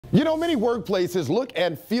You know, many workplaces look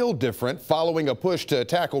and feel different following a push to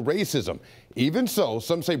tackle racism. Even so,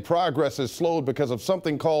 some say progress has slowed because of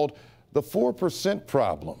something called the 4%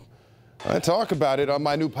 problem. I talk about it on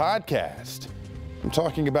my new podcast. I'm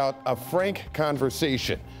talking about a frank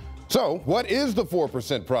conversation. So, what is the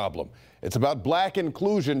 4% problem? It's about black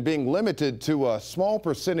inclusion being limited to a small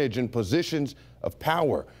percentage in positions of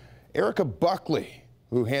power. Erica Buckley,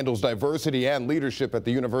 who handles diversity and leadership at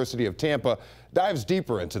the University of Tampa, dives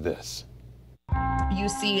deeper into this. You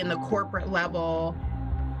see in the corporate level,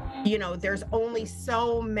 you know, there's only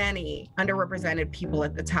so many underrepresented people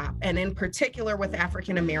at the top. And in particular with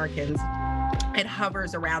African Americans, it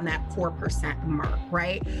hovers around that 4% mark,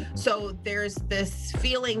 right? So there's this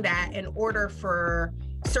feeling that in order for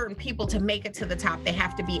certain people to make it to the top, they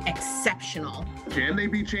have to be exceptional. Can they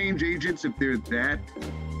be change agents if they're that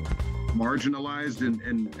marginalized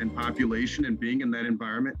in population and being in that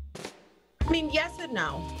environment? I mean, yes and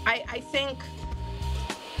no. I think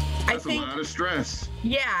that's a lot of stress.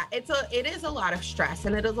 Yeah, it is a lot of stress,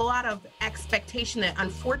 and it is a lot of expectation that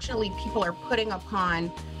unfortunately people are putting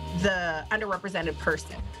upon the underrepresented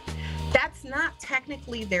person. That's not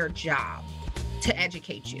technically their job to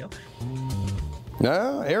educate you.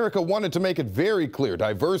 No, Erica wanted to make it very clear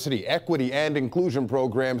diversity, equity, and inclusion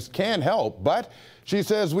programs can help, but she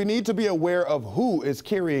says we need to be aware of who is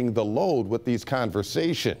carrying the load with these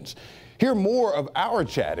conversations. Hear more of our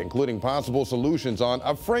chat, including possible solutions on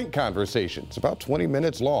a frank conversation. It's about 20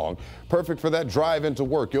 minutes long, perfect for that drive into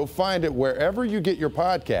work. You'll find it wherever you get your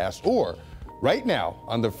podcast or right now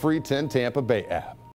on the free 10 Tampa Bay app.